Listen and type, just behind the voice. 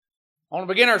I want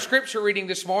to begin our scripture reading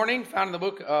this morning, found in the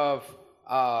book of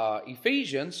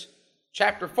Ephesians,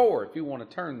 chapter 4, if you want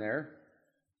to turn there.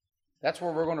 That's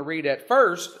where we're going to read at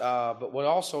first, but we'll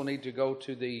also need to go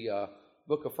to the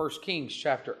book of 1 Kings,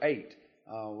 chapter 8.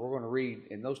 We're going to read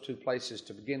in those two places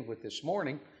to begin with this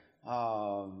morning.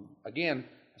 Again,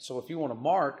 so if you want to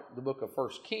mark the book of 1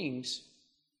 Kings,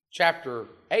 chapter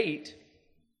 8,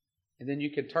 and then you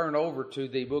can turn over to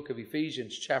the book of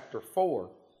Ephesians, chapter 4.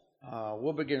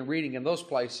 We'll begin reading in those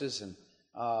places, and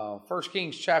 1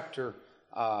 Kings chapter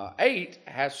 8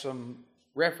 has some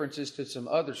references to some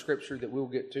other scripture that we'll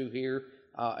get to here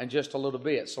in just a little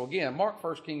bit. So again, mark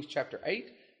 1 Kings chapter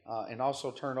 8 and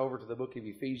also turn over to the book of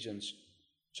Ephesians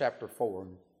chapter 4.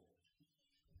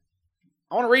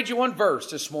 I want to read you one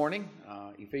verse this morning,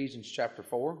 Ephesians chapter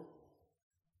 4.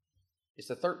 It's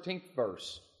the 13th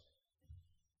verse.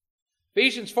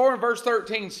 Ephesians 4 and verse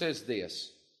 13 says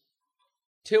this: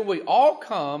 "Till we all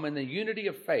come in the unity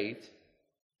of faith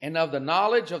and of the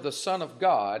knowledge of the Son of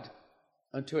God,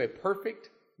 unto a perfect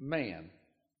man,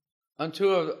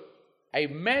 unto a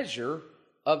measure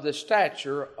of the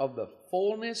stature of the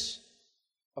fullness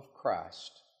of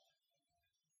Christ."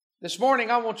 This morning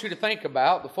I want you to think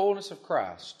about the fullness of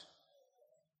Christ.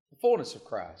 The fullness of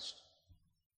Christ.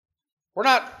 We're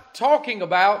not talking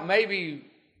about maybe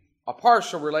a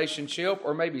partial relationship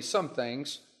or maybe some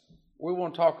things. We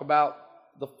want to talk about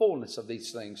the fullness of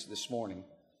these things this morning.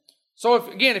 So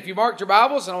if you marked your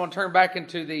Bibles, and I want to turn back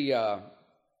into the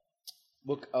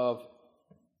book of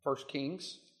 1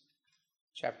 Kings,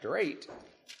 chapter 8.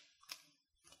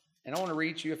 And I want to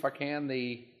read to you, if I can,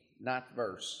 the 9th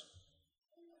verse.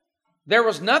 "There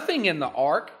was nothing in the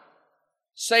ark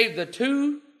save the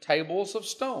 2 tables of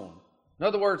stone." In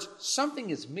other words,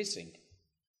 something is missing.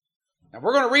 Now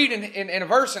we're going to read in a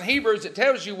verse in Hebrews that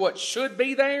tells you what should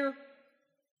be there,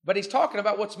 but he's talking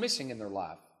about what's missing in their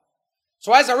life.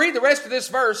 So as I read the rest of this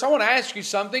verse, I want to ask you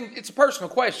something. It's a personal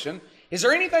question. Is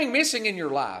there anything missing in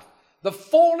your life? The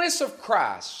fullness of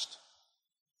Christ.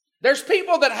 There's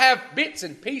people that have bits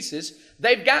and pieces.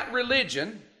 They've got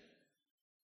religion.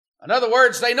 In other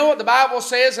words, they know what the Bible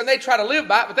says and they try to live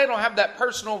by it, but they don't have that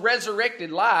personal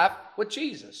resurrected life with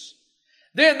Jesus.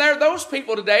 Then there are those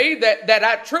people today that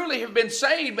I truly have been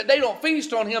saved, but they don't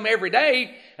feast on Him every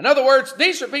day. In other words,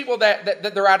 these are people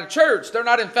that they're out of church. They're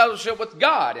not in fellowship with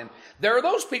God. And there are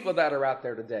those people that are out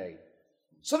there today.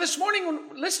 So this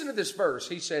morning, listen to this verse.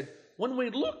 He said, when we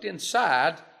looked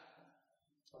inside,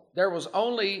 there was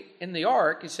only, in the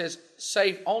ark, it says,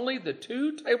 save only the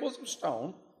 2 tables of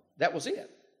stone. That was it.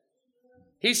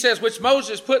 He says, which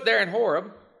Moses put there in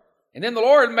Horeb. And then the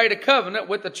Lord made a covenant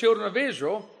with the children of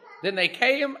Israel. Then they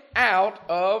came out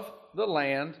of the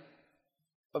land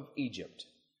of Egypt.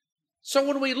 So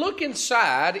when we look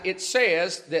inside, it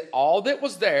says that all that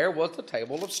was there was the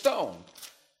table of stone.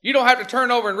 You don't have to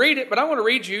turn over and read it, but I want to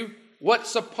read you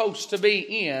what's supposed to be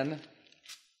in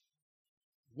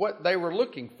what they were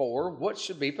looking for, what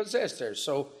should be possessed there.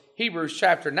 So Hebrews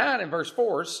chapter 9 and verse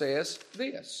 4 says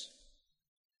this: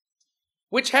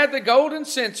 "Which had the golden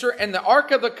censer and the ark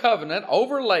of the covenant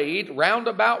overlaid round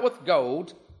about with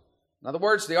gold." In other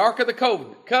words, the ark of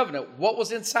the covenant, what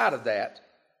was inside of that?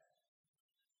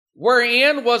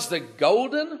 "Wherein was the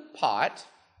golden pot,"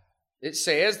 it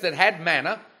says, "that had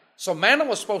manna." So manna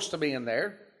was supposed to be in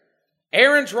there.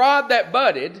 "Aaron's rod that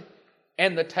budded,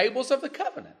 and the tables of the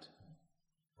covenant."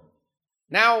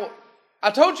 Now,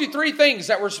 I told you 3 things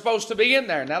that were supposed to be in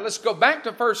there. Now let's go back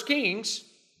to 1 Kings,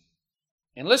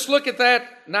 and let's look at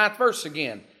that 9th verse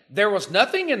again. "There was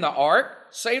nothing in the ark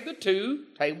save the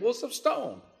 2 tables of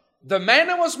stone." The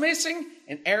manna was missing,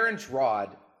 and Aaron's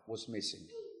rod was missing.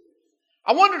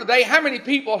 I wonder today how many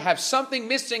people have something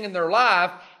missing in their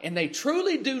life and they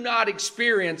truly do not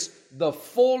experience the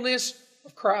fullness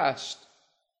of Christ.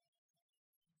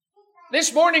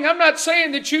 This morning, I'm not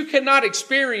saying that you cannot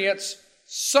experience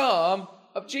some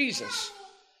of Jesus.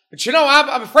 But you know,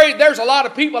 I'm afraid there's a lot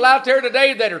of people out there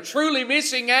today that are truly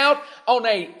missing out on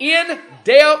an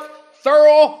in-depth,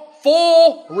 thorough,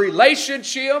 full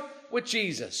relationship with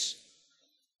Jesus.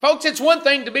 Folks, it's one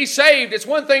thing to be saved. It's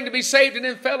one thing to be saved and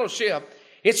in fellowship.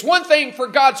 It's one thing for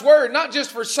God's Word, not just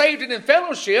for saved and in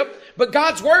fellowship, but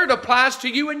God's Word applies to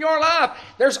you in your life.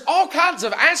 There's all kinds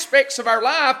of aspects of our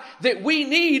life that we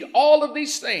need all of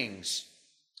these things.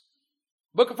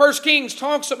 Book of 1 Kings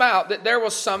talks about that there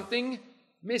was something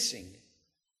missing.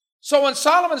 So when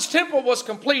Solomon's temple was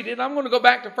completed, I'm going to go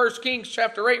back to 1 Kings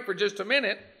chapter 8 for just a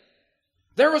minute.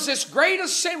 There was this great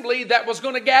assembly that was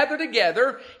going to gather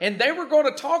together, and they were going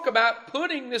to talk about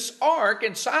putting this ark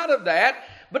inside of that.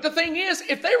 But the thing is,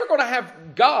 if they were going to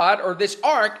have God or this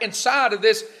ark inside of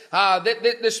this,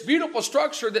 this beautiful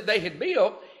structure that they had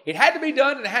built, it had to be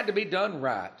done, and it had to be done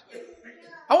right.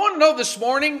 I want to know this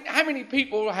morning, how many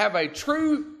people have a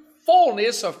true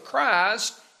fullness of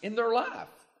Christ in their life?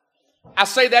 I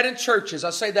say that in churches,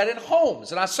 I say that in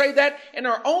homes, and I say that in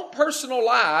our own personal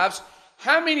lives.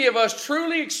 How many of us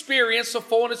truly experience the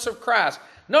fullness of Christ?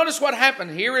 Notice what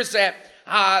happened here is that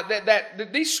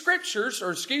these scriptures,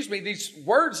 or excuse me, these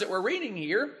words that we're reading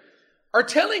here are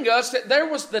telling us that there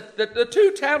was the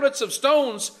 2 tablets of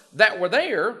stones that were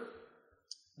there,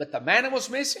 but the manna was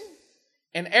missing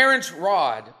and Aaron's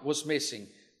rod was missing.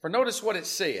 For notice what it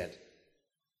said.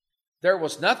 There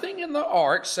was nothing in the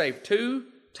ark save 2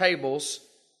 tables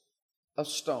of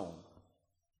stone.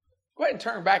 Go ahead and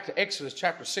turn back to Exodus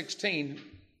chapter 16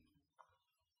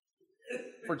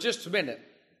 for just a minute.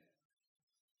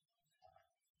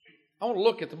 I want to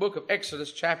look at the book of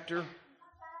Exodus chapter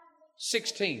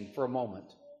 16 for a moment.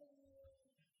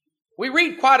 We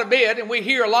read quite a bit and we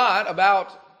hear a lot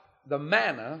about the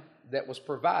manna that was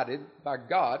provided by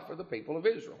God for the people of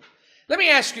Israel. Let me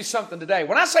ask you something today.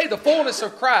 When I say the fullness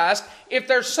of Christ, if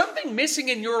there's something missing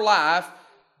in your life,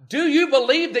 do you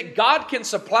believe that God can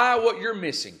supply what you're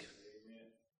missing?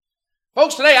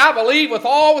 Folks, today I believe with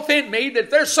all within me that if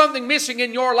there's something missing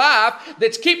in your life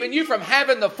that's keeping you from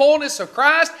having the fullness of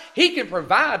Christ, He can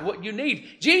provide what you need.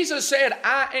 Jesus said,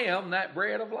 I am that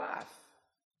bread of life.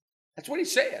 That's what He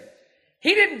said.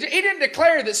 He didn't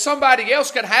declare that somebody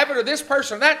else could have it or this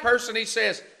person or that person. He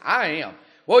says, I am.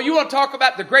 Well, you want to talk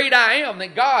about the great I am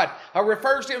that God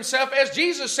refers to Himself as.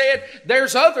 Jesus said,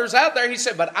 there's others out there. He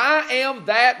said, but I am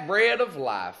that bread of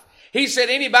life. He said,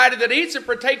 anybody that eats and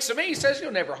partakes of me, He says,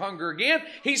 you'll never hunger again.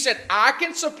 He said, I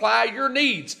can supply your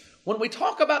needs. When we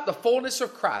talk about the fullness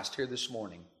of Christ here this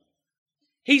morning,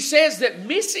 He says that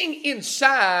missing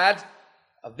inside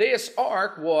of this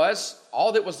ark was,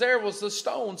 all that was there was the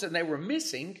stones, and they were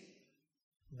missing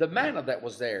the manna that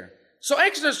was there. So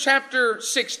Exodus chapter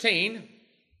 16,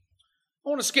 I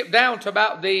want to skip down to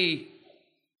about the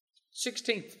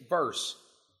 16th verse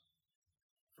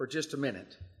for just a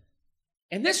minute.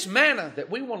 And this manna that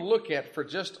we want to look at for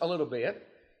just a little bit,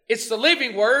 it's the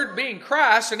living word being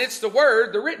Christ, and it's the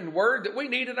word, the written word that we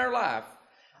need in our life.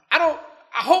 I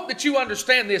hope that you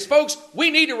understand this, folks.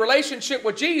 We need a relationship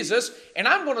with Jesus, and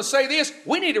I'm going to say this,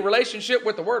 we need a relationship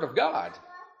with the Word of God.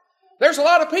 There's a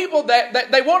lot of people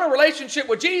that they want a relationship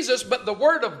with Jesus, but the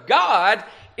Word of God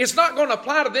is not going to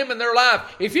apply to them in their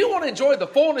life. If you want to enjoy the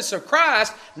fullness of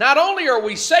Christ, not only are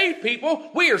we saved people,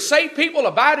 we are saved people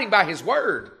abiding by His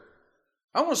Word.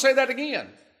 I want to say that again.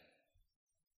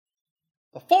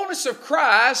 The fullness of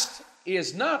Christ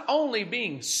is not only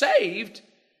being saved,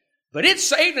 but it's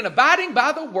saved and abiding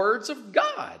by the words of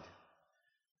God.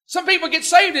 Some people get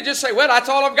saved and just say, well, that's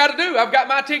all I've got to do. I've got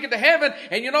my ticket to heaven.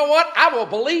 And you know what? I will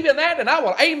believe in that and I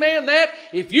will amen that.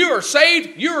 If you are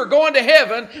saved, you are going to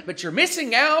heaven, but you're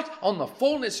missing out on the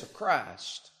fullness of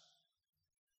Christ.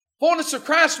 Fullness of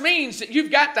Christ means that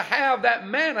you've got to have that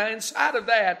manna inside of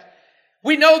that.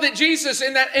 We know that Jesus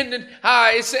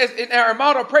it says in our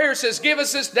model prayer says, give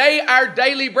us this day our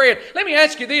daily bread. Let me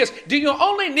ask you this. Do you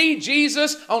only need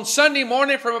Jesus on Sunday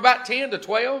morning from about 10 to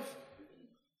 12?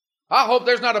 I hope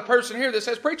there's not a person here that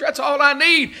says, preacher, that's all I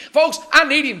need. Folks, I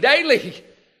need Him daily.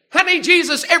 I need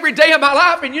Jesus every day of my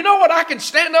life. And you know what I can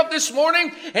stand up this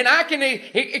morning and I can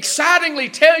excitingly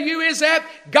tell you is that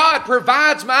God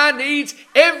provides my needs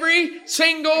every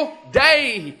single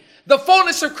day. The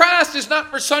fullness of Christ is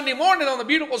not for Sunday morning on the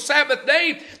beautiful Sabbath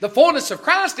day. The fullness of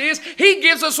Christ is He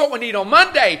gives us what we need on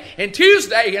Monday and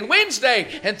Tuesday and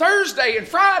Wednesday and Thursday and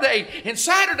Friday and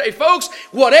Saturday. Folks,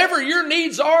 whatever your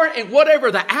needs are and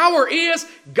whatever the hour is,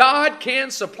 God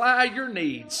can supply your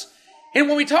needs. And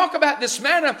when we talk about this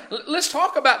manna, let's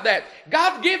talk about that.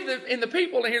 God gave the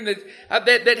people here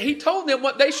that He told them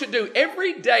what they should do.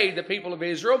 Every day, the people of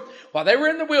Israel, while they were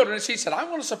in the wilderness, He said, I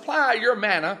want to supply your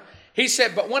manna. He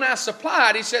said, but when I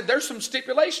supplied, He said, there's some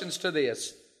stipulations to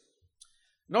this.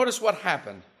 Notice what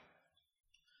happened.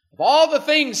 Of all the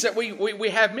things that we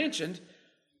have mentioned,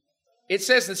 it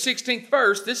says in the 16th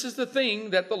verse, this is the thing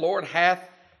that the Lord hath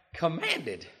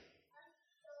commanded.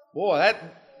 Boy,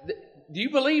 do you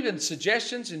believe in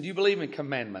suggestions and do you believe in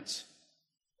commandments?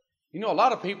 You know, a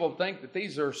lot of people think that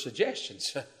these are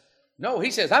suggestions. No,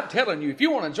 He says, I'm telling you, if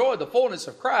you want to enjoy the fullness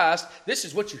of Christ, this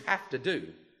is what you have to do.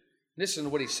 Listen to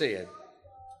what He said.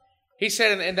 He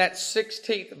said in that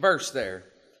 16th verse there,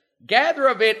 gather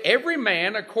of it every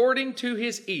man according to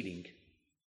his eating.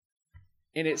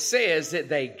 And it says that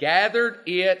they gathered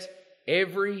it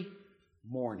every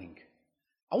morning.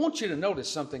 I want you to notice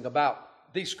something about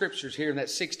these scriptures here in that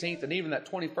 16th and even that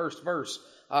 21st verse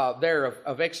there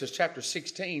of Exodus chapter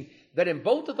 16, that in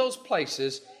both of those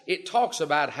places, it talks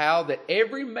about how that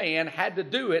every man had to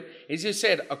do it, as he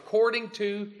said, according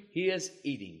to his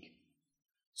eating.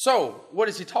 So, what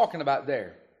is he talking about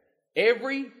there?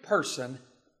 Every person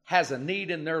has a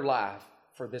need in their life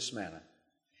for this manna.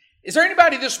 Is there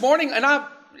anybody this morning, and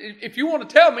if you want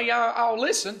to tell me, I'll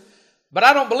listen, but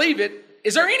I don't believe it.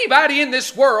 Is there anybody in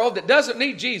this world that doesn't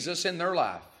need Jesus in their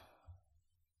life?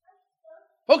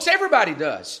 Folks, everybody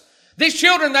does. These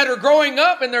children that are growing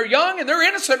up and they're young and they're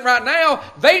innocent right now,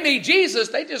 they need Jesus.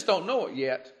 They just don't know it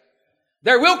yet.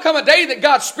 There will come a day that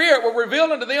God's Spirit will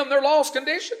reveal unto them their lost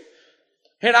condition.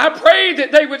 And I pray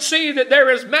that they would see that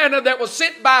there is manna that was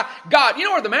sent by God. You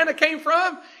know where the manna came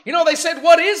from? You know, they said,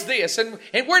 what is this? And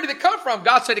where did it come from?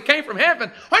 God said it came from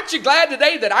heaven. Aren't you glad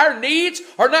today that our needs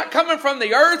are not coming from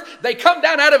the earth? They come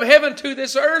down out of heaven to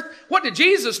this earth. What did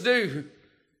Jesus do?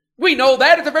 We know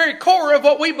that at the very core of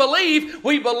what we believe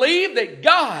that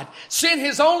God sent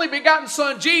His only begotten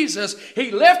Son, Jesus. He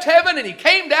left heaven and He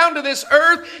came down to this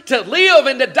earth to live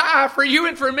and to die for you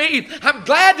and for me. I'm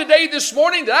glad today, this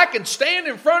morning, that I can stand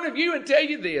in front of you and tell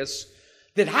you this,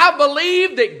 that I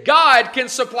believe that God can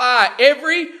supply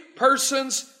every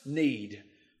person's need.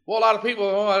 Well, a lot of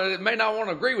people may not want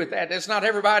to agree with that. That's not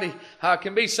everybody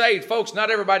can be saved. Folks,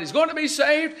 not everybody's going to be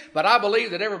saved, but I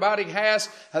believe that everybody has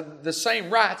the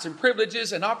same rights and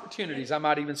privileges and opportunities, I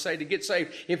might even say, to get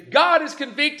saved. If God is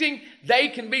convicting, they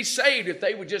can be saved if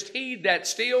they would just heed that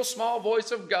still small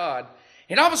voice of God.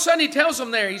 And all of a sudden He tells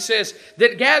them there, He says,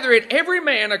 that gather it every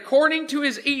man according to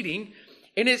his eating.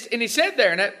 And He said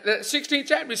there in that 16th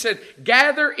chapter, He said,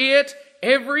 gather it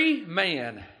every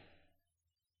man.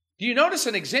 Do you notice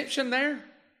an exemption there?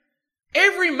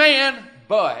 Every man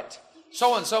but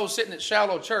so-and-so sitting at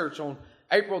Shallow Church on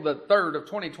April the 3rd of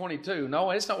 2022. No,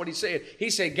 that's not what He said.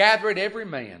 He said, gather it every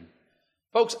man.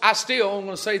 Folks, I'm going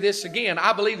to say this again.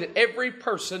 I believe that every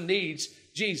person needs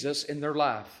Jesus in their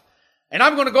life. And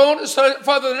I'm going to go on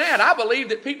further than that. I believe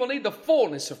that people need the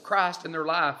fullness of Christ in their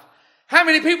life. How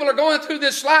many people are going through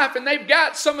this life and they've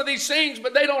got some of these things,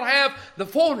 but they don't have the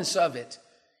fullness of it?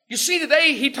 You see,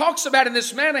 today He talks about in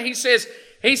this manna, He says,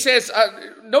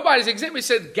 nobody's exempt. He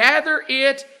says, gather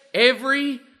it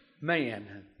every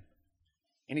man.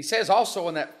 And He says also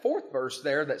in that 4th verse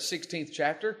there, that 16th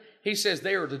chapter, He says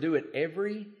they are to do it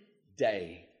every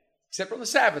day, except on the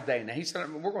Sabbath day. Now, He said,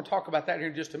 we're going to talk about that here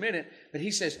in just a minute, but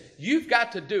He says, you've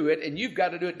got to do it, and you've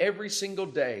got to do it every single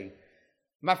day.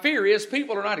 My fear is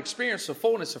people are not experiencing the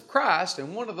fullness of Christ,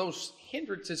 and one of those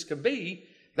hindrances could be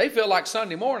they feel like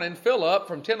Sunday morning, fill up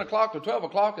from 10 o'clock to 12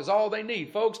 o'clock is all they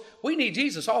need. Folks, we need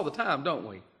Jesus all the time, don't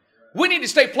we? We need to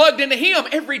stay plugged into Him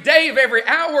every day of every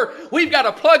hour. We've got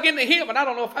to plug into Him. And I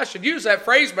don't know if I should use that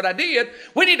phrase, but I did.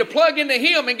 We need to plug into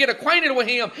Him and get acquainted with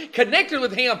Him, connected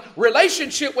with Him,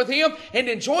 relationship with Him, and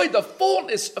enjoy the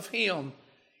fullness of Him.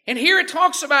 And here it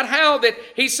talks about how that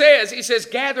He says,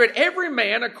 gather it every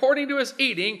man according to his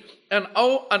eating, an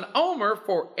omer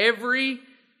for every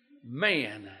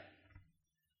man.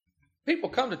 People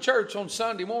come to church on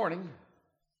Sunday morning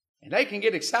and they can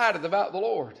get excited about the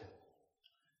Lord.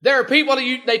 There are people,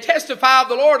 they testify of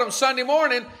the Lord on Sunday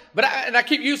morning, but I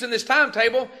keep using this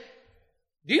timetable.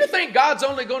 Do you think God's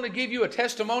only going to give you a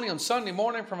testimony on Sunday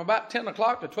morning from about 10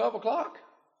 o'clock to 12 o'clock?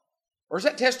 Or is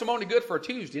that testimony good for a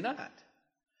Tuesday night?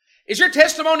 Is your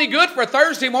testimony good for a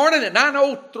Thursday morning at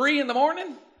 9:03 in the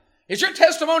morning? Is your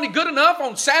testimony good enough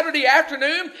on Saturday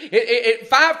afternoon at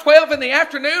 5:12 in the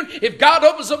afternoon? If God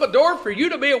opens up a door for you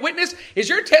to be a witness, is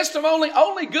your testimony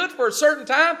only good for a certain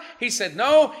time? He said,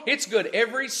 no, it's good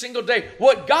every single day.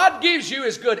 What God gives you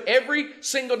is good every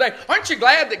single day. Aren't you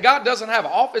glad that God doesn't have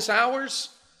office hours?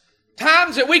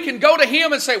 Times that we can go to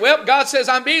Him and say, well, God says,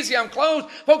 I'm busy, I'm closed.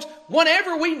 Folks,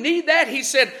 whenever we need that, He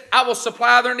said, I will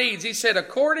supply their needs. He said,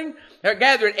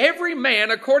 gather it every man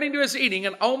according to his eating,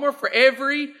 an omer for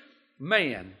every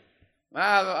man.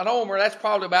 An omer, that's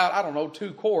probably about,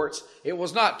 2 quarts. It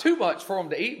was not too much for them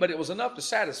to eat, but it was enough to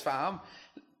satisfy them.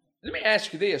 Let me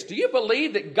ask you this. Do you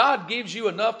believe that God gives you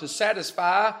enough to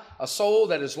satisfy a soul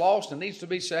that is lost and needs to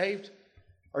be saved?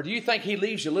 Or do you think He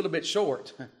leaves you a little bit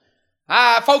short?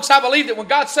 Folks, I believe that when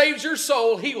God saves your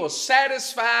soul, He will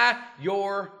satisfy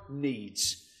your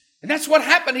needs. And that's what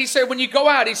happened. He said, when you go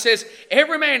out, He says,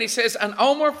 every man, He says, an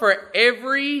omer for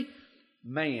every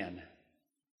man.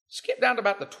 Skip down to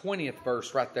about the 20th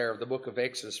verse right there of the book of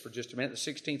Exodus for just a minute,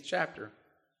 the 16th chapter.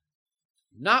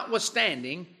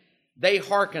 Notwithstanding, they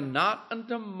hearken not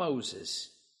unto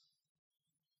Moses.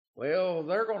 Well,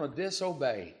 they're going to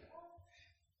disobey.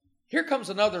 Here comes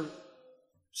another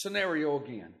scenario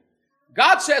again.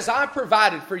 God says, I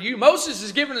provided for you. Moses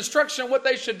is giving instruction on what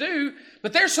they should do,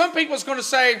 but there's some people that's going to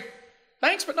say,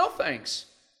 thanks, but no thanks.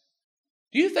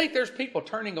 Do you think there's people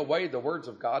turning away the words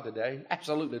of God today?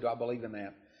 Absolutely do I believe in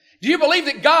that. Do you believe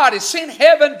that God has sent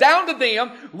heaven down to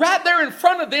them, right there in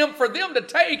front of them for them to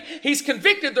take? He's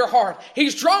convicted their heart.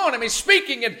 He's drawn them. He's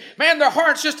speaking. And man, their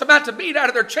heart's just about to beat out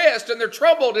of their chest. And they're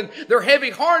troubled and they're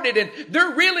heavy-hearted. And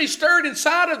they're really stirred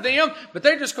inside of them. But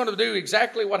they're just going to do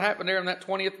exactly what happened there in that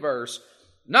 20th verse.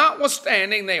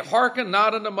 Notwithstanding, they hearkened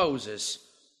not unto Moses.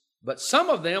 But some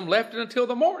of them left it until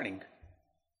the morning.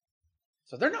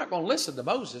 So they're not going to listen to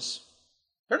Moses.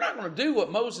 They're not going to do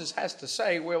what Moses has to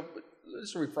say. Well,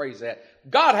 let's rephrase that.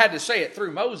 God had to say it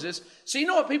through Moses. So you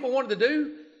know what people wanted to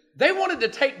do? They wanted to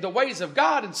take the ways of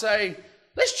God and say,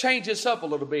 let's change this up a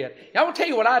little bit. Now, I want to tell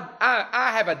you what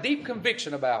I have a deep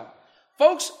conviction about.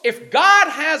 Folks, if God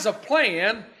has a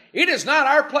plan, it is not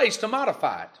our place to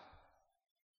modify it.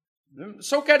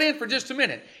 Soak that in for just a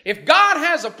minute. If God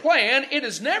has a plan, it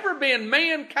has never been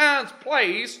mankind's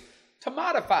place to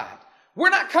modify it. We're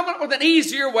not coming up with an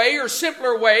easier way or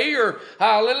simpler way or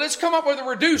let's come up with a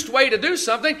reduced way to do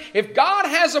something. If God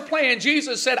has a plan,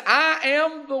 Jesus said, I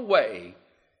am the way.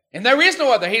 And there is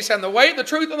no other. He said, the way, the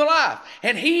truth, and the life.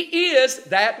 And He is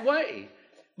that way.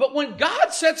 But when God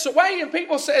sets a way and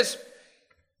people says,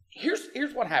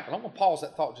 here's what happened. I'm going to pause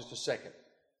that thought just a second.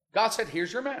 God said,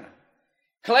 here's your manna.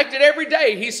 Collect it every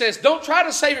day. He says, don't try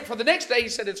to save it for the next day. He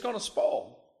said, it's going to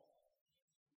spoil.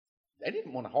 They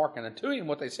didn't want to hearken unto Him,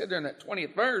 what they said there in that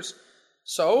 20th verse.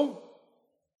 So,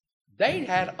 they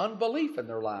had unbelief in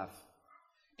their life.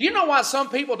 Do you know why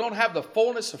some people don't have the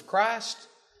fullness of Christ?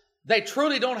 They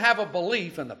truly don't have a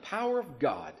belief in the power of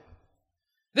God.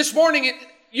 This morning,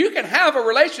 you can have a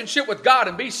relationship with God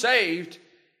and be saved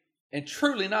and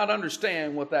truly not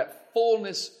understand what that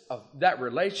fullness of that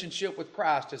relationship with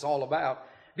Christ is all about.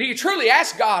 Do you truly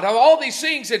ask God of all these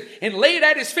things and lay it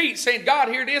at His feet saying, God,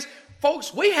 here it is?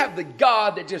 Folks, we have the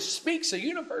God that just speaks a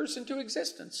universe into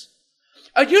existence.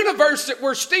 A universe that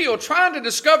we're still trying to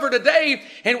discover today,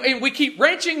 and we keep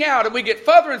branching out, and we get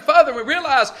further and further, and we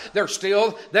realize there's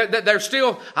still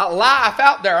a life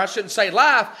out there. I shouldn't say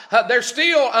life. There's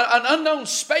still an unknown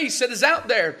space that is out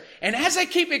there. And as they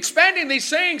keep expanding these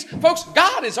things, folks,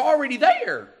 God is already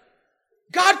there.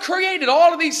 God created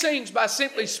all of these things by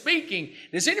simply speaking.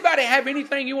 Does anybody have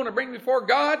anything you want to bring before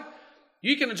God?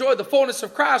 You can enjoy the fullness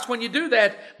of Christ when you do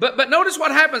that. But notice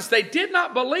what happens. They did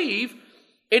not believe.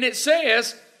 And it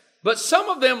says, but some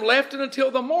of them left it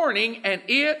until the morning and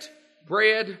it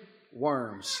bred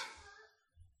worms.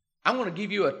 I want to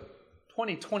give you a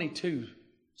 2022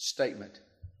 statement.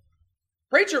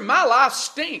 Preacher, my life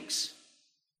stinks.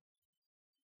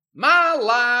 My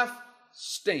life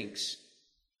stinks.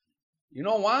 You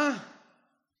know why?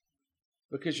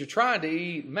 Because you're trying to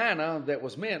eat manna that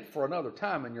was meant for another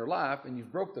time in your life, and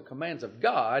you've broke the commands of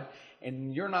God,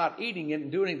 and you're not eating it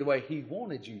and doing it the way He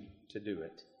wanted you to do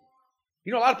it.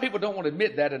 You know, a lot of people don't want to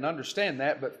admit that and understand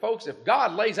that, but folks, if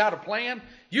God lays out a plan,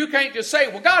 you can't just say,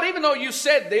 well, God, even though you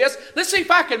said this, let's see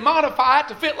if I can modify it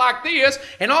to fit like this,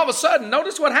 and all of a sudden,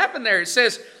 notice what happened there. It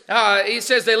says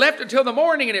they left until the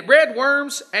morning, and it bred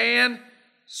worms and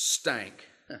stank.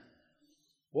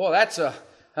 Well, that's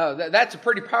a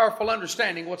pretty powerful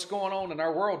understanding of what's going on in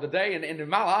our world today. And in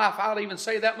my life, I'll even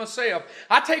say that myself.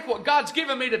 I take what God's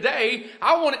given me today.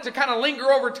 I want it to kind of linger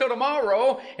over till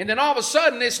tomorrow. And then all of a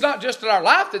sudden, it's not just our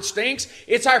life that stinks.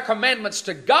 It's our commandments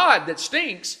to God that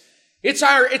stinks. It's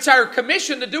our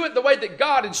commission to do it the way that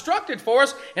God instructed for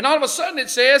us. And all of a sudden it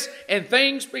says, and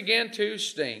things began to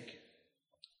stink.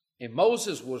 And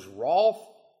Moses was wroth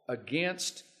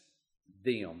against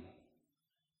them.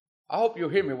 I hope you'll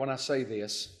hear me when I say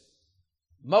this.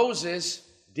 Moses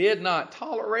did not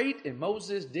tolerate and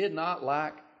Moses did not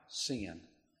like sin.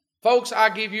 Folks, I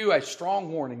give you a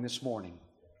strong warning this morning.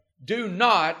 Do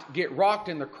not get rocked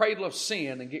in the cradle of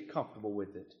sin and get comfortable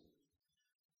with it.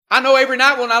 I know every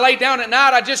night when I lay down at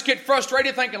night, I just get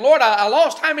frustrated thinking, Lord, I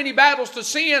lost how many battles to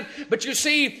sin? But you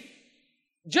see,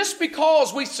 just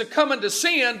because we succumb into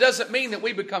sin doesn't mean that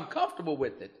we become comfortable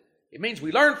with it. It means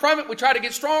we learn from it, we try to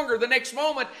get stronger the next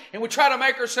moment, and we try to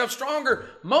make ourselves stronger.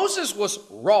 Moses was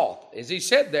wroth. As he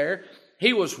said there,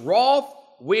 he was wroth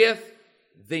with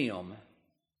them.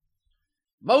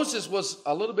 Moses was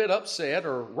a little bit upset,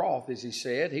 or wroth as he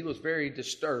said. He was very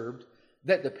disturbed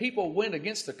that the people went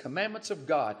against the commandments of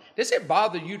God. Does it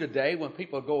bother you today when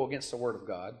people go against the Word of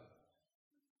God?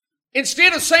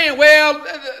 Instead of saying, well,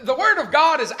 the Word of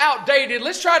God is outdated,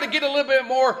 let's try to get a little bit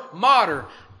more modern.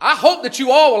 I hope that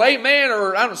you all will, amen,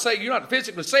 or I don't say, you don't have to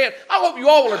physically say it. I hope you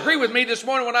all will agree with me this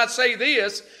morning when I say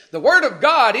this. The Word of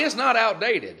God is not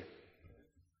outdated.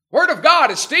 Word of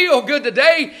God is still good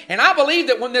today, and I believe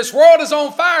that when this world is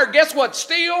on fire, guess what's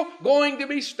still going to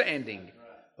be standing?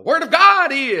 The Word of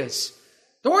God is.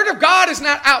 The Word of God is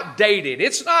not outdated.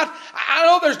 It's not, I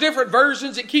know there's different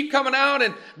versions that keep coming out,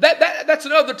 and that's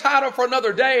another title for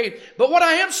another day. But what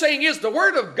I am saying is the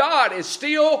Word of God is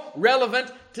still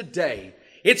relevant today.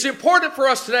 It's important for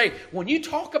us today. When you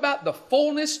talk about the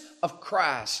fullness of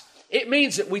Christ, it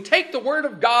means that we take the Word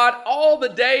of God all the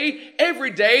day,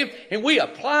 every day, and we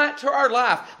apply it to our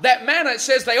life. That manna, it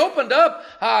says they opened up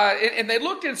and they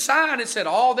looked inside and said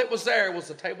all that was there was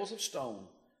the tables of stone.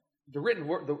 The written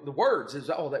word, the words is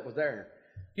all that was there.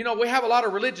 You know, we have a lot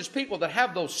of religious people that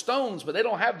have those stones, but they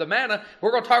don't have the manna.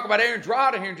 We're going to talk about Aaron's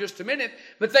rod here in just a minute.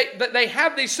 But they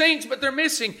have these things, but they're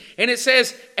missing. And it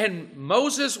says, and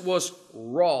Moses was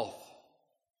wroth.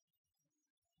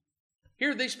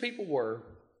 Here these people were.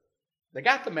 They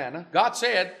got the manna. God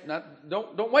said, now,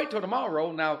 don't wait till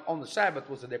tomorrow. Now, on the Sabbath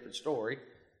was a different story.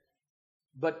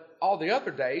 But all the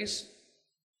other days,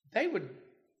 they would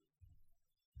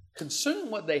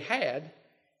consume what they had.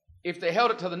 If they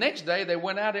held it till the next day, they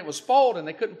went out, it was spoiled, and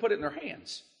they couldn't put it in their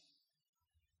hands.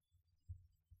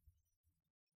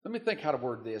 Let me think how to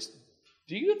word this.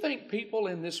 Do you think people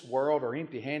in this world are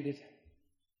empty-handed?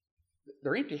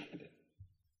 They're empty-handed.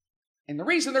 And the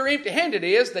reason they're empty-handed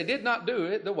is they did not do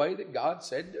it the way that God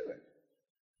said do it.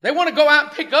 They want to go out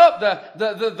and pick up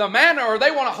the manna, or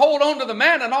they want to hold on to the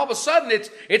manna, and all of a sudden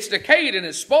it's decayed and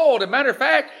it's spoiled. As a matter of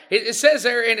fact, it says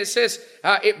there, and it says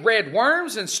it bred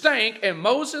worms and stank, and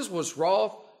Moses was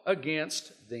wroth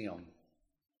against them.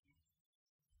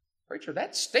 Preacher,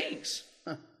 that stinks.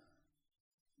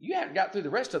 You haven't got through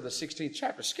the rest of the 16th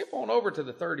chapter. Skip on over to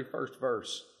the 31st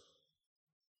verse.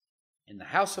 In the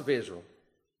house of Israel,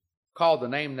 called the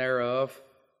name thereof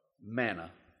manna,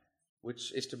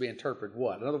 which is to be interpreted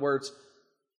what? In other words,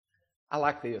 I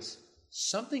like this.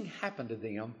 Something happened to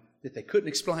them that they couldn't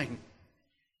explain.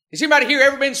 Has anybody here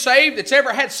ever been saved that's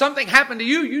ever had something happen to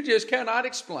you you just cannot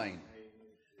explain?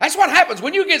 That's what happens.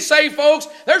 When you get saved, folks,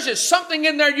 there's just something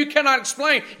in there you cannot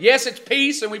explain. Yes, it's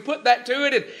peace, and we put that to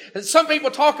it. And some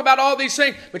people talk about all these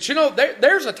things. But you know,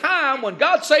 there's a time when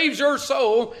God saves your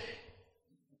soul.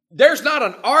 There's not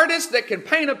an artist that can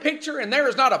paint a picture, and there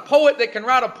is not a poet that can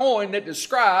write a poem that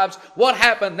describes what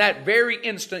happened that very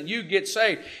instant you get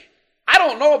saved. I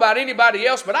don't know about anybody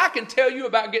else, but I can tell you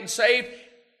about getting saved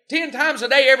 10 times a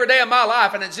day, every day of my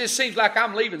life, and it just seems like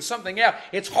I'm leaving something out.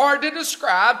 It's hard to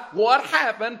describe what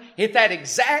happened at that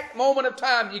exact moment of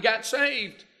time you got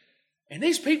saved. And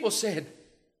these people said,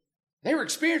 they were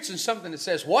experiencing something that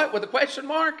says, what, with a question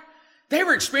mark? They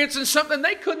were experiencing something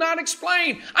they could not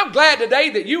explain. I'm glad today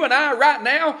that you and I right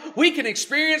now, we can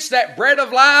experience that bread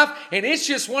of life, and it's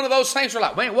just one of those things we're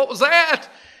like, man, what was that?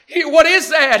 What is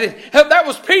that? That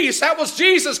was peace. That was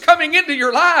Jesus coming into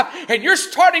your life, and you're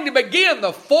starting to begin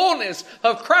the fullness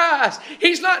of Christ.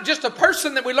 He's not just a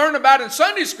person that we learn about in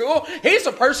Sunday school. He's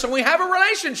a person we have a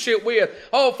relationship with.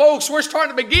 Oh, folks, we're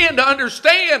starting to begin to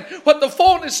understand what the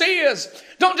fullness is.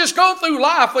 Don't just go through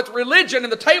life with religion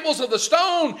and the tables of the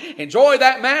stone. Enjoy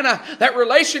that manna, that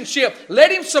relationship.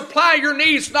 Let Him supply your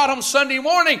needs, not on Sunday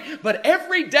morning, but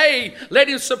every day let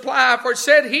Him supply. For it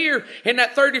said here in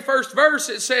that 31st verse,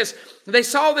 it says, they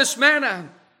saw this manna,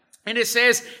 and it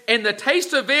says, and the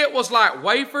taste of it was like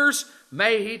wafers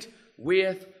made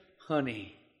with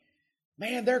honey.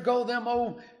 Man, there go them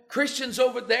old Christians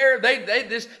over there.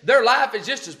 Their life is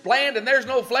just as bland and there's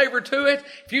no flavor to it.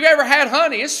 If you've ever had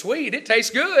honey, it's sweet. It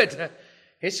tastes good.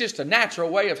 It's just a natural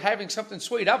way of having something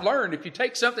sweet. I've learned if you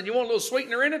take something, you want a little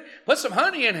sweetener in it, put some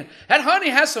honey in it. That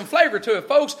honey has some flavor to it,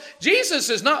 folks. Jesus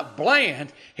is not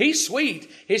bland. He's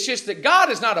sweet. It's just that God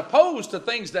is not opposed to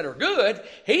things that are good.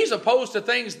 He's opposed to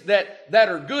things that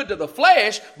are good to the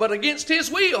flesh, but against His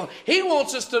will. He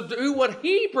wants us to do what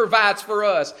He provides for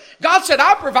us. God said,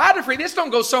 I provided for you. This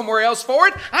don't go somewhere else for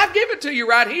it. I've given it to you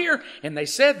right here. And they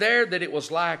said there that it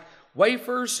was like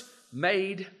wafers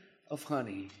made of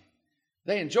honey.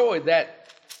 They enjoyed that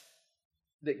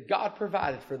God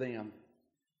provided for them.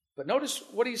 But notice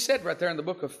what He said right there in the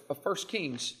book of 1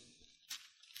 Kings.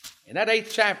 In that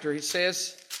 8th chapter, He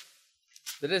says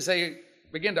that as they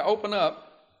begin to open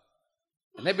up,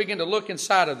 and they begin to look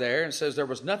inside of there, and says there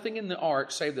was nothing in the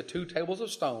ark save the 2 tables of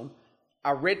stone.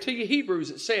 I read to you Hebrews,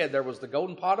 it said there was the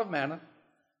golden pot of manna,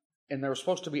 and there was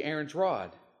supposed to be Aaron's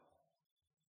rod.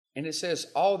 And it says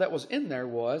all that was in there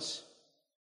was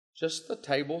just the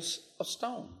tables of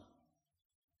stone.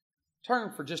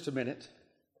 Turn for just a minute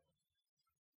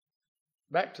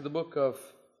back to the book of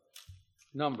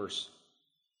Numbers,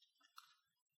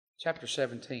 chapter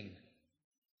 17.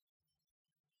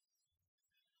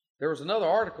 There was another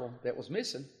article that was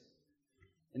missing,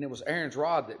 and it was Aaron's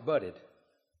rod that budded.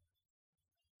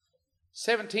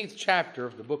 17th chapter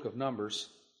of the book of Numbers.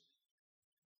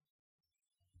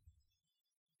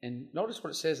 And notice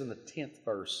what it says in the 10th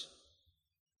verse.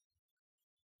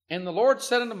 And the Lord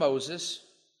said unto Moses,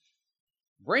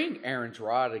 bring Aaron's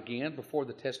rod again before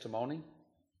the testimony,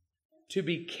 to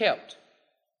be kept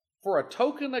for a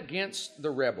token against the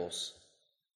rebels.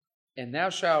 And thou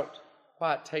shalt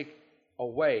take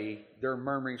away their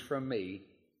murmurings from me,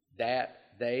 that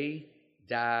they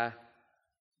die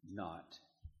not.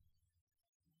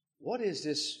 What is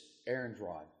this Aaron's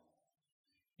rod?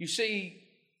 You see,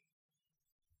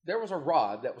 there was a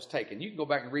rod that was taken. You can go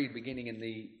back and read beginning in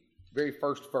the very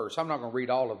first verse. I'm not going to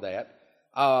read all of that.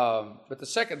 But the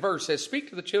second verse says, speak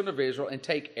to the children of Israel and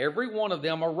take every one of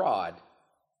them a rod.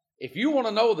 If you want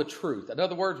to know the truth, in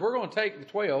other words, we're going to take the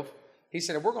 12. He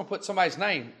said, if we're going to put somebody's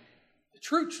name,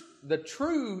 the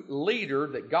true leader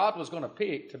that God was going to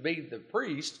pick to be the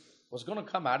priest was going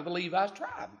to come out of the Levi's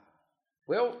tribe.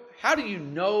 Well, how do you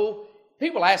know?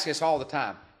 People ask us all the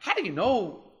time, how do you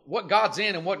know what God's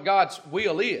in and what God's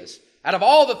will is? Out of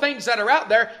all the things that are out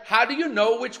there, how do you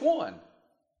know which one?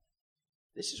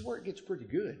 This is where it gets pretty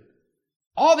good.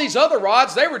 All these other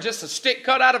rods, they were just a stick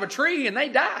cut out of a tree and they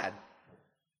died.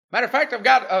 Matter of fact, I've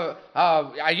got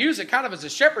I use it kind of as a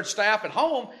shepherd's staff at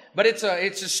home, but it's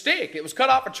a stick. It was cut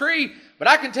off a tree, but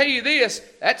I can tell you this,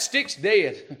 that stick's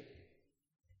dead.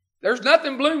 There's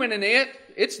nothing blooming in it.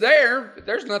 It's there, but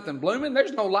there's nothing blooming.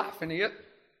 There's no life in it.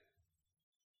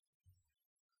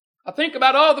 I think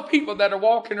about all the people that are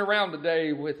walking around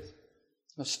today with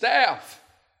a staff.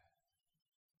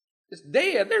 It's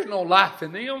dead. There's no life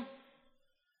in them.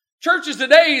 Churches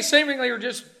today seemingly are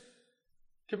just,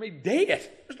 to me, dead.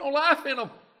 There's no life in them.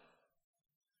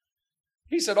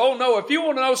 He said, oh no, if you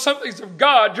want to know something's of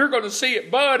God, you're going to see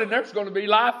it bud and there's going to be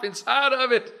life inside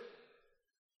of it.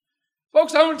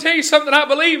 Folks, I want to tell you something I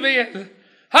believe in.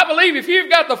 I believe if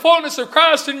you've got the fullness of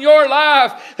Christ in your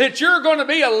life, that you're going to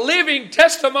be a living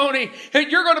testimony, and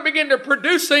you're going to begin to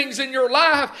produce things in your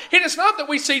life. And it's not that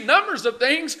we see numbers of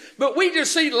things, but we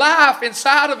just see life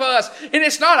inside of us. And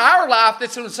it's not our life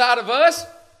that's inside of us.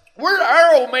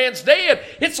 Our old man's dead.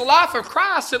 It's the life of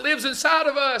Christ that lives inside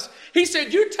of us. He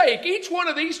said, you take each one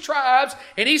of these tribes,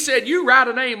 and he said, you write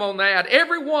a name on that.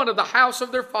 Every one of the house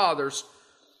of their fathers.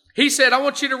 He said, I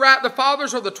want you to write the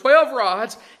fathers of the 12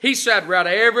 rods. He said, write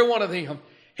every one of them.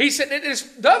 He said,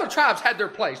 the other tribes had their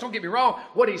place. Don't get me wrong.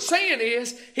 What he's saying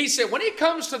is, he said, when it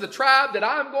comes to the tribe that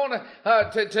I'm going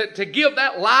to give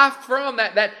that life from,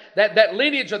 that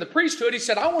lineage of the priesthood, he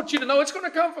said, I want you to know it's going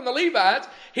to come from the Levites.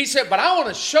 He said, but I want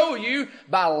to show you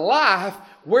by life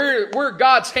where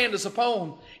God's hand is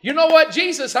upon. You know what,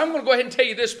 Jesus, I'm going to go ahead and tell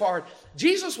you this part.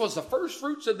 Jesus was the first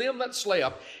fruits of them that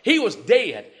slept. He was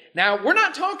dead. Now, we're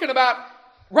not talking about,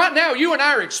 right now, you and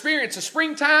I are experiencing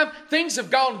springtime. Things have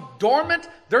gone dormant.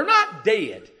 They're not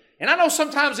dead. And I know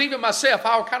sometimes even myself,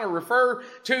 I'll kind of refer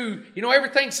to,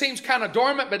 everything seems kind of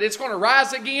dormant, but it's going to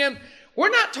rise again. We're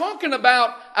not talking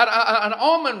about an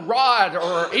almond rod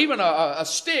or even a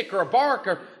stick or a bark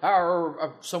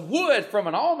or some wood from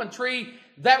an almond tree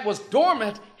that was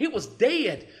dormant. He was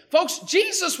dead. Folks,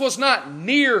 Jesus was not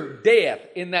near death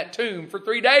in that tomb for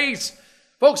 3 days.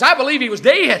 Folks, I believe he was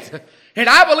dead. And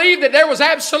I believe that there was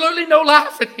absolutely no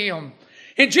life in him.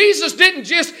 And Jesus didn't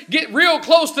just get real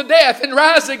close to death and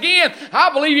rise again.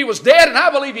 I believe he was dead, and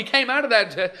I believe he came out of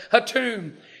that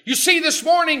tomb. You see, this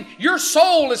morning, your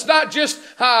soul is not just,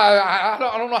 I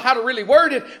don't know how to really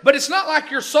word it, but it's not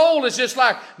like your soul is just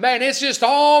like, man, it's just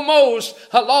almost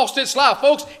lost its life.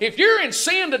 Folks, if you're in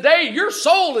sin today, your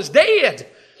soul is dead.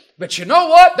 But you know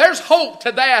what? There's hope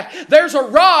to that. There's a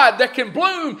rod that can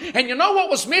bloom. And you know what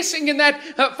was missing in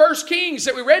that 1 Kings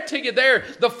that we read to you there?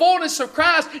 The fullness of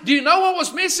Christ. Do you know what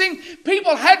was missing?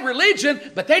 People had religion,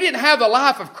 but they didn't have the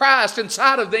life of Christ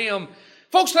inside of them.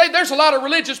 Folks, today there's a lot of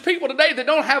religious people today that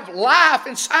don't have life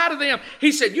inside of them.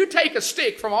 He said, you take a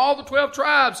stick from all the 12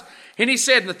 tribes. And he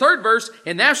said in the 3rd verse,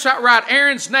 and thou shalt write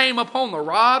Aaron's name upon the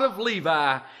rod of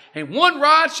Levi. And one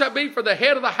rod shall be for the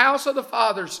head of the house of the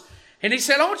fathers. And he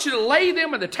said, I want you to lay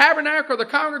them in the tabernacle of the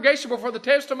congregation before the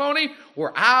testimony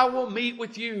where I will meet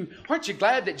with you. Aren't you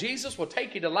glad that Jesus will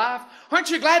take you to life?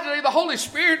 Aren't you glad today the Holy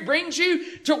Spirit brings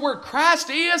you to where Christ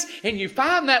is and you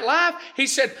find that life? He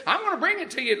said, I'm going to bring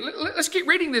it to you. Let's keep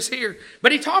reading this here.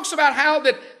 But he talks about how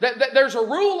that there's a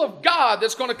rule of God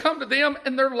that's going to come to them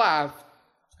in their life.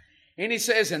 And he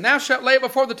says, and thou shalt lay it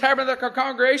before the tabernacle of the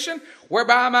congregation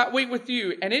whereby I might meet with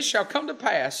you. And it shall come to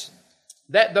pass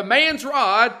that the man's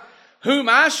rod whom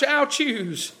I shall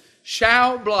choose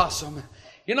shall blossom.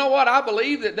 You know what? I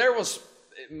believe that there was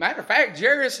matter of fact,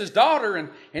 Jairus' daughter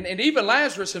and even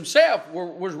Lazarus himself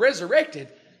was resurrected.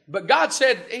 But God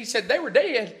said, He said, they were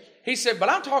dead. He said, but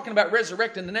I'm talking about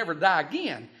resurrecting to never die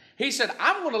again. He said,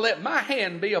 I'm going to let my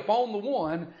hand be upon the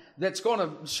one that's going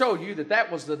to show you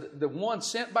that was the one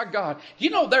sent by God. You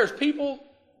know, there's people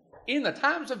in the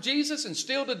times of Jesus and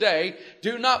still today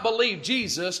do not believe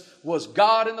Jesus was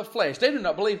God in the flesh. They do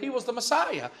not believe He was the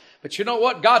Messiah. But you know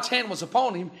what? God's hand was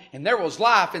upon Him and there was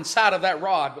life inside of that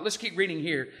rod. But let's keep reading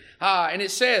here. And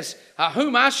it says,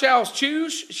 whom I shall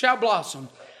choose shall blossom.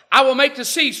 I will make to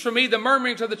cease from me the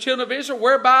murmurings of the children of Israel,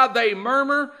 whereby they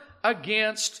murmur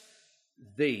against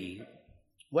thee.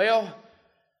 Well,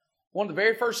 one of the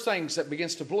very first things that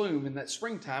begins to bloom in that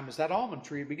springtime is that almond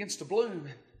tree. It begins to bloom.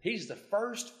 He's the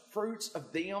first fruits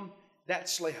of them that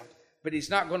slept, but He's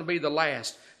not going to be the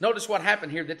last. Notice what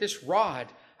happened here, that this rod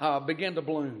began to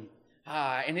bloom.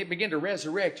 And it began to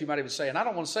resurrect, you might even say. And I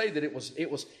don't want to say that it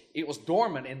was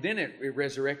dormant and then it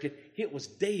resurrected. It was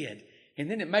dead and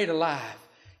then it made alive.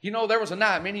 You know, there was a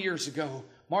night many years ago,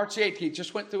 March 18th,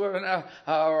 just went through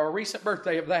a recent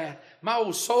birthday of that. My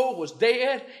old soul was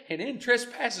dead and in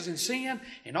trespasses and sin,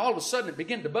 and all of a sudden it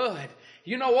began to bud.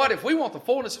 You know what? If we want the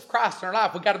fullness of Christ in our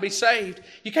life, we've got to be saved.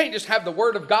 You can't just have the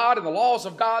Word of God and the laws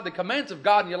of God, the commands of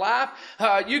God in your life.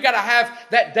 You got to have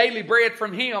that daily bread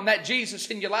from Him, that Jesus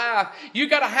in your life. You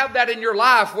got to have that in your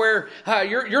life where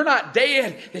you're not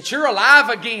dead, that you're alive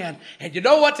again. And you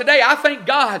know what? Today, I thank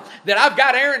God that I've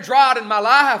got Aaron's rod in my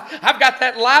life. I've got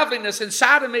that liveliness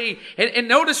inside of me. And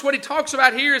notice what he talks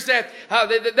about here is that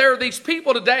there are these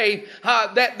people today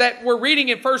that we're reading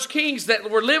in 1 Kings that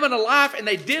were living a life and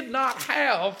they did not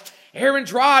have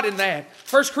Aaron's rod in that.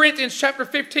 1 Corinthians chapter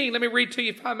 15. Let me read to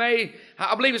you if I may.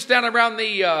 I believe it's down around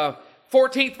the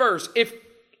 14th verse.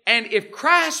 If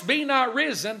Christ be not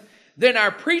risen, then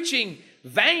our preaching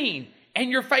vain, and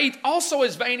your faith also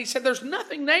is vain. He said there's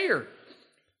nothing there.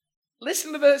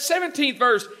 Listen to the 17th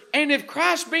verse. And if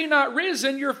Christ be not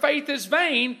risen, your faith is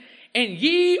vain, and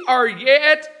ye are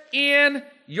yet in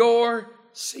your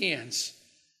sins.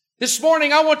 This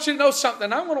morning, I want you to know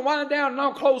something. I'm going to wind down and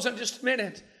I'll close in just a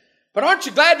minute. But aren't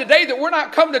you glad today that we're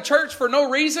not coming to church for no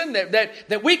reason?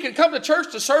 That we can come to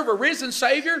church to serve a risen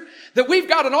Savior? That we've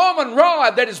got an almond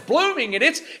rod that is blooming and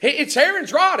it's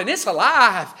Aaron's rod and it's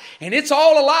alive. And it's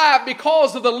all alive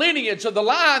because of the lineage of the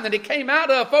line that it came out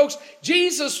of. Folks,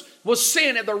 Jesus was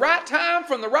sent at the right time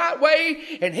from the right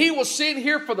way, and He was sent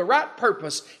here for the right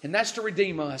purpose, and that's to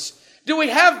redeem us. Do we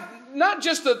have not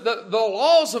just the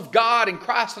laws of God and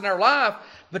Christ in our life,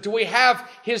 but do we have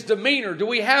His demeanor? Do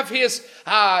we have His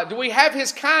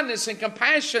kindness and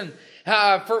compassion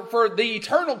for the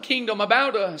eternal kingdom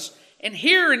about us? And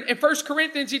here in 1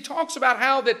 Corinthians, he talks about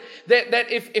how that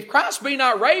if Christ be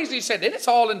not raised, he said, then it's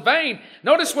all in vain.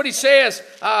 Notice what he says.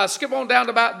 Skip on down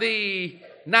to about the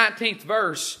 19th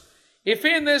verse. If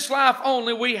in this life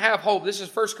only we have hope. This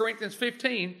is 1 Corinthians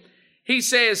 15. He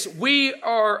says, we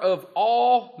are of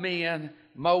all men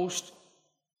most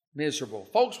miserable.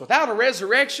 Folks, without a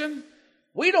resurrection,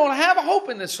 we don't have a hope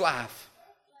in this life.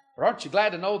 But aren't you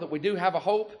glad to know that we do have a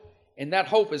hope? And that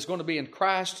hope is going to be in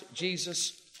Christ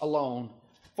Jesus alone.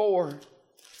 I'm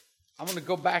going to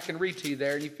go back and read to you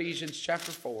there in Ephesians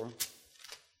chapter 4.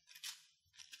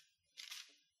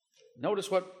 Notice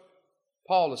what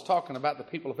Paul is talking about the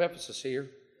people of Ephesus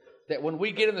here. That when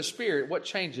we get in the Spirit, what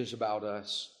changes about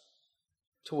us?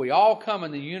 Till we all come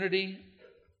in the unity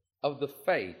of the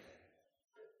faith.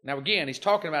 Now again, he's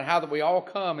talking about how that we all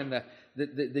come in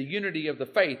the unity of the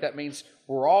faith. That means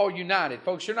we're all united.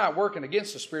 Folks, you're not working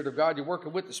against the Spirit of God. You're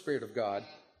working with the Spirit of God.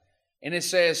 And it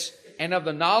says, and of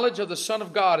the knowledge of the Son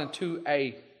of God unto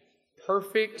a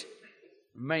perfect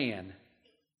man.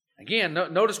 Again,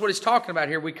 notice what he's talking about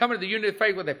here. We come into the unity of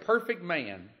faith with a perfect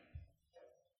man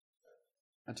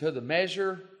unto the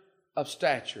measure of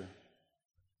stature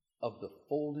of the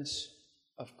fullness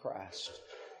of Christ.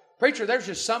 Preacher, there's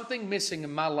just something missing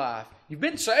in my life. You've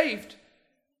been saved,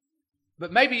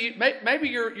 but maybe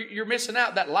you're missing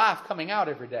out that life coming out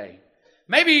every day.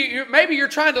 Maybe you're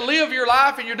trying to live your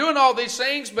life and you're doing all these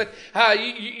things, but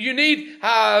you need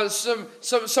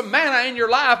some manna in your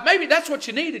life. Maybe that's what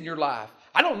you need in your life.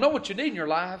 I don't know what you need in your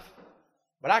life,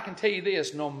 but I can tell you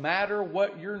this: no matter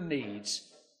what your needs,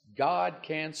 God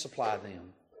can supply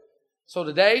them. So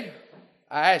today,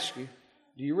 I ask you,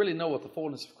 do you really know what the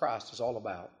fullness of Christ is all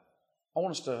about? I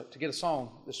want us to get a song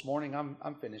this morning.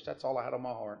 I'm finished. That's all I had on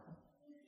my heart.